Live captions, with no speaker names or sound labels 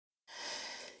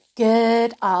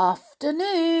Good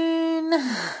afternoon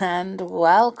and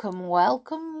welcome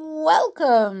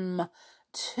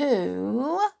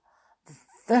to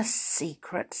the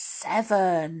Secret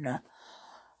Seven.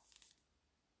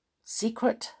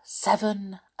 Secret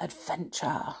Seven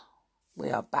Adventure. We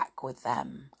are back with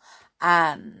them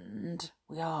and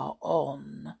we are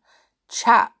on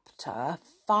chapter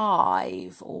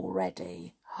 5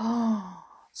 already.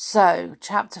 So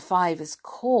chapter 5 is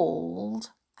called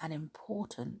An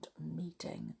Important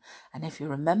Meeting. And if you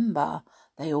remember,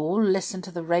 they all listened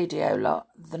to the radio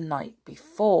the night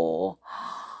before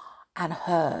and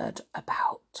heard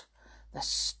about the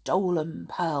stolen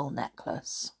pearl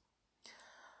necklace.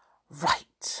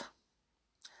 Right.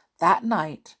 That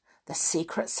night, the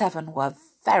Secret Seven were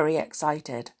very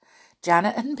excited.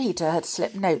 Janet and Peter had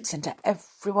slipped notes into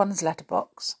everyone's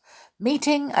letterbox.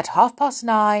 Meeting at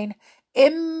 9:30.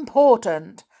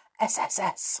 Important.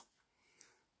 SSS.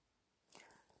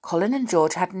 Colin and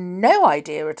George had no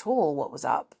idea at all what was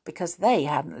up because they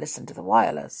hadn't listened to the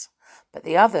wireless, but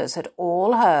the others had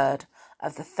all heard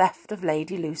of the theft of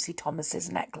Lady Lucy Thomas's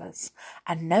necklace,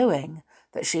 and knowing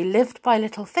that she lived by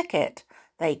Little Thicket,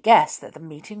 they guessed that the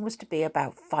meeting was to be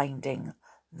about finding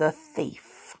the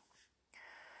thief.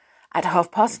 At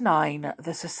 9:30,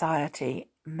 the society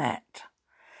met.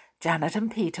 Janet and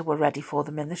Peter were ready for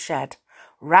them in the shed.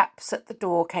 Raps at the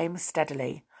door came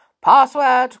steadily.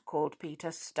 "Password," called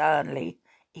Peter sternly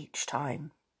each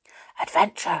time.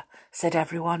 "Adventure," said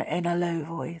everyone in a low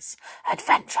voice.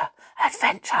 "Adventure,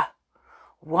 adventure."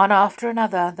 One after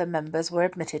another, the members were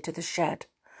admitted to the shed.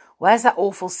 "Where's that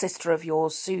awful sister of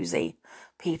yours, Susie?"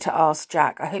 Peter asked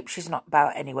Jack. "I hope she's not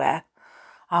about anywhere.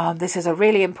 This is a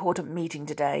really important meeting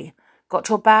today. Got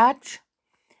your badge?"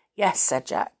 "Yes," said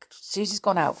Jack. "Susie's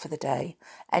gone out for the day.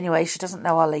 Anyway, she doesn't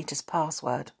know our latest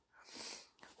password."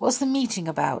 "What's the meeting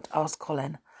about?" asked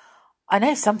Colin. "I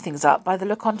know something's up by the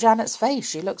look on Janet's face.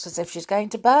 She looks as if she's going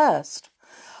to burst."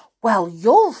 "Well,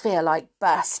 you'll feel like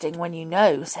bursting when you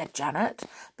know," said Janet,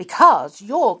 "because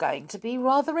you're going to be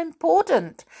rather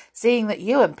important, seeing that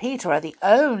you and Peter are the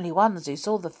only ones who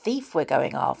saw the thief we're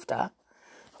going after."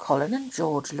 Colin and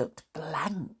George looked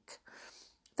blank.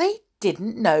 They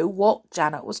didn't know what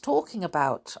Janet was talking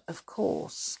about, of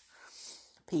course.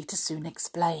 Peter soon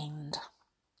explained.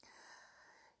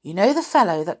 "You know the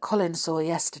fellow that Colin saw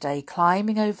yesterday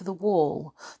climbing over the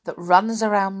wall that runs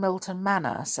around Milton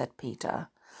Manor," said Peter.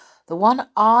 "The one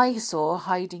I saw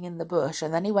hiding in the bush,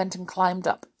 and then he went and climbed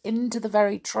up into the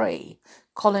very tree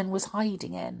Colin was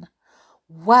hiding in.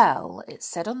 Well, it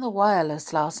said on the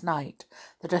wireless last night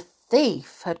that a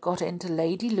thief had got into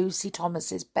Lady Lucy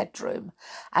Thomas's bedroom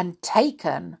and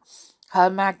taken her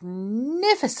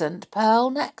magnificent pearl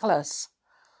necklace."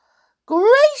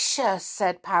 "Gracious,"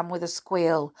 said Pam with a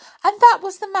squeal. "And that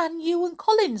was the man you and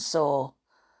Colin saw?"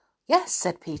 "Yes,"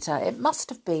 said Peter, "it must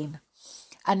have been.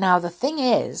 And now the thing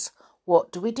is,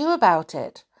 what do we do about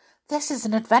it? This is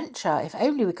an adventure, if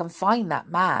only we can find that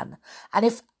man. And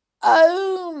if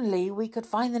only we could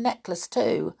find the necklace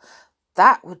too.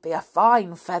 That would be a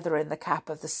fine feather in the cap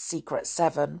of the Secret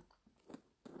Seven."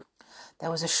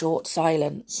 There was a short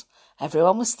silence.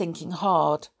 Everyone was thinking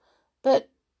hard. "But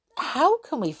how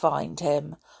can we find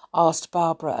him?" asked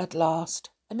Barbara at last.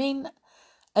 "I mean,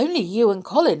 only you and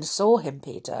Colin saw him,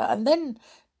 Peter, and then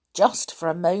just for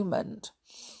a moment.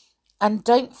 And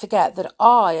don't forget that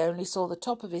I only saw the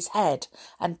top of his head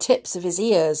and tips of his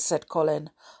ears," said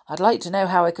Colin. "I'd like to know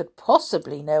how I could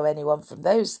possibly know anyone from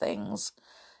those things.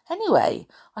 Anyway,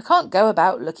 I can't go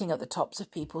about looking at the tops of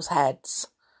people's heads."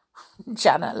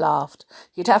 Janet laughed.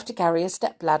 "You'd have to carry a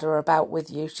stepladder about with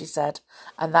you," she said,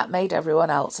 and that made everyone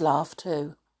else laugh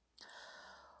too.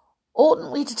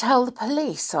 "Oughtn't we to tell the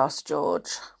police?" asked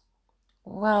George.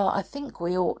 "Well, I think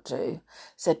we ought to,"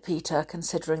 said Peter,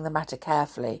 considering the matter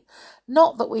carefully.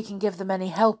 "Not that we can give them any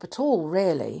help at all,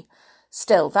 really.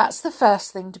 Still, that's the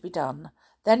first thing to be done.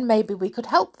 Then maybe we could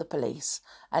help the police.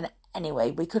 And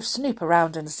anyway, we could snoop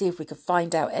around and see if we could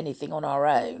find out anything on our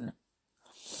own."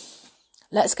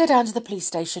 "Let's go down to the police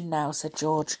station now," said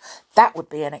George. "That would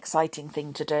be an exciting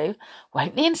thing to do.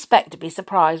 Won't the inspector be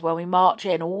surprised when we march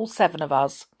in, all 7 of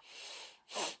us?"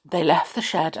 They left the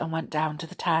shed and went down to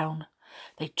the town.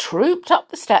 They trooped up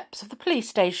the steps of the police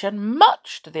station,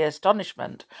 much to the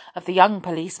astonishment of the young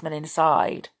policeman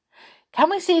inside. "Can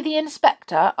we see the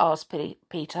inspector?" asked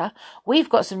Peter. "We've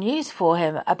got some news for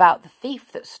him about the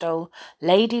thief that stole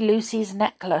Lady Lucy's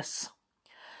necklace."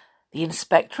 The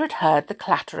inspector had heard the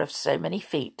clatter of so many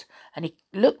feet, and he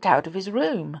looked out of his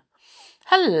room.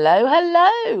 "Hello,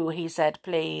 hello," he said,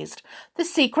 pleased. "The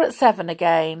Secret Seven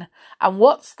again. And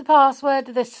what's the password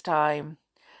this time?"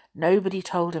 Nobody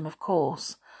told him, of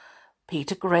course,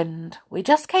 Peter grinned. "We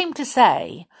just came to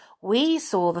say we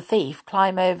saw the thief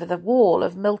climb over the wall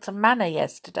of Milton Manor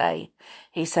yesterday,"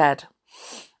 he said.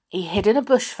 "He hid in a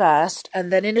bush first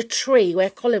and then in a tree where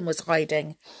Colin was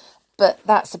hiding. But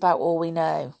that's about all we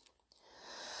know."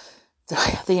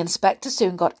 The inspector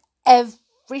soon got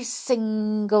every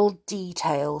single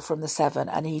detail from the seven,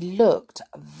 and he looked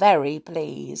very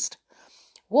pleased.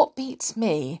 "What beats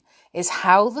me is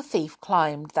how the thief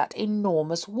climbed that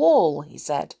enormous wall," he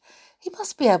said. "He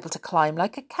must be able to climb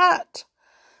like a cat.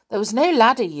 There was no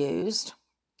ladder used."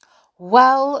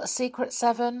 "Well, Secret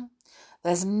Seven,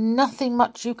 there's nothing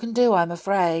much you can do, I'm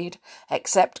afraid,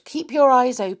 except keep your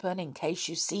eyes open in case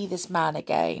you see this man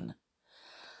again."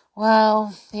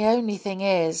 "Well, the only thing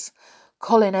is,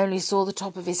 Colin only saw the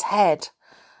top of his head,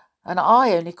 and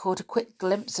I only caught a quick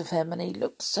glimpse of him, and he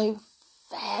looked so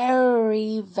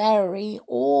very, very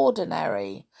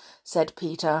ordinary," said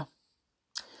Peter.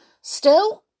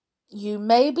 "Still, you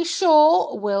may be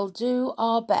sure we'll do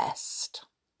our best."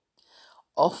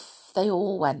 Off they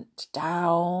all went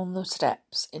down the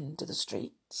steps into the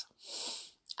street.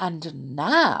 "And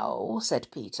now," said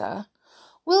Peter,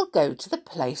 "we'll go to the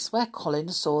place where Colin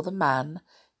saw the man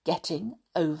getting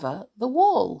over the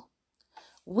wall.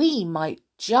 We might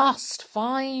just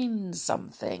find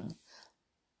something.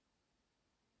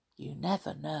 You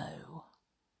never know."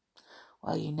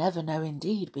 Well, you never know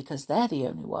indeed, because they're the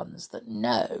only ones that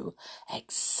know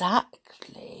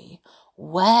exactly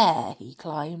where he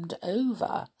climbed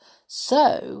over.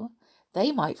 So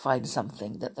they might find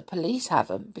something that the police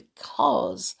haven't,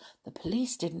 because the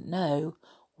police didn't know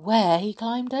where he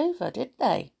climbed over, did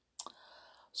they?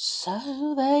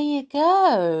 So there you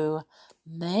go.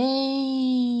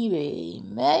 Maybe,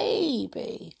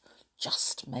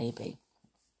 just maybe,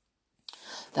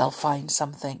 they'll find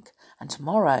something, and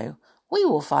tomorrow we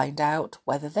will find out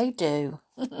whether they do.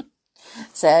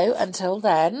 So until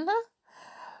then,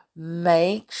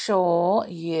 make sure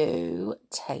you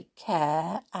take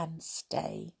care and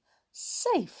stay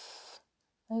safe.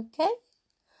 Okay?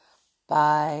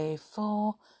 Bye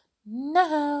for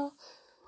now.